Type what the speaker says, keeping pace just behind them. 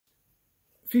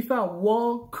FIFA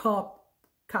World Cup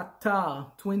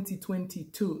Qatar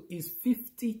 2022 is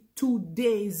 52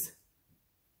 days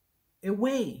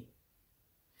away.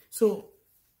 So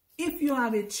if you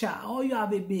have a child or you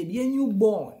have a baby and you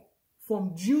born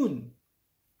from June,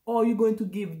 or you're going to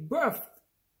give birth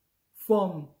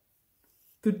from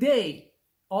today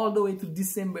all the way to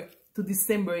December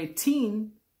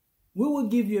 18, we will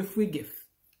give you a free gift.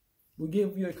 We'll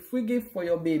give you a free gift for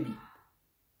your baby.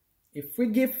 A free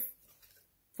gift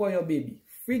for your baby.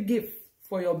 Free gift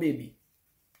for your baby.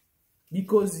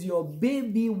 Because your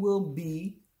baby will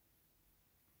be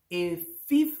a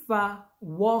FIFA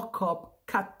World Cup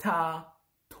Qatar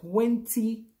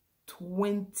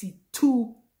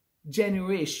 2022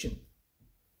 generation.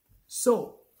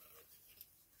 So,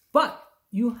 but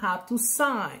you have to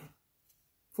sign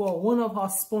for one of our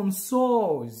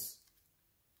sponsors.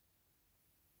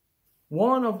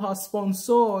 One of our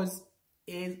sponsors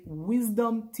is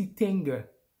Wisdom Titenga.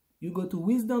 You go to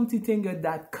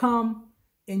wisdomtitenga.com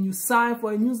and you sign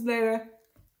for a newsletter.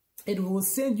 It will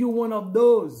send you one of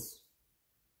those.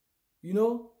 You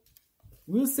know,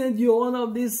 we'll send you one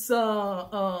of these you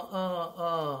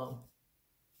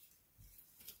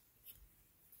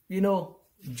know,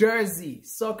 jersey,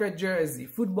 soccer jersey,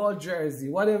 football jersey,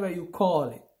 whatever you call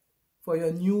it, for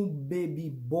your new baby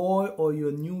boy or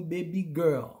your new baby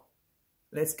girl.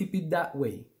 Let's keep it that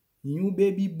way. New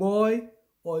baby boy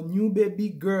or new baby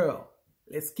girl.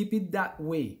 Let's keep it that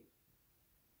way.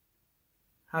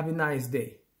 Have a nice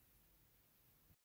day.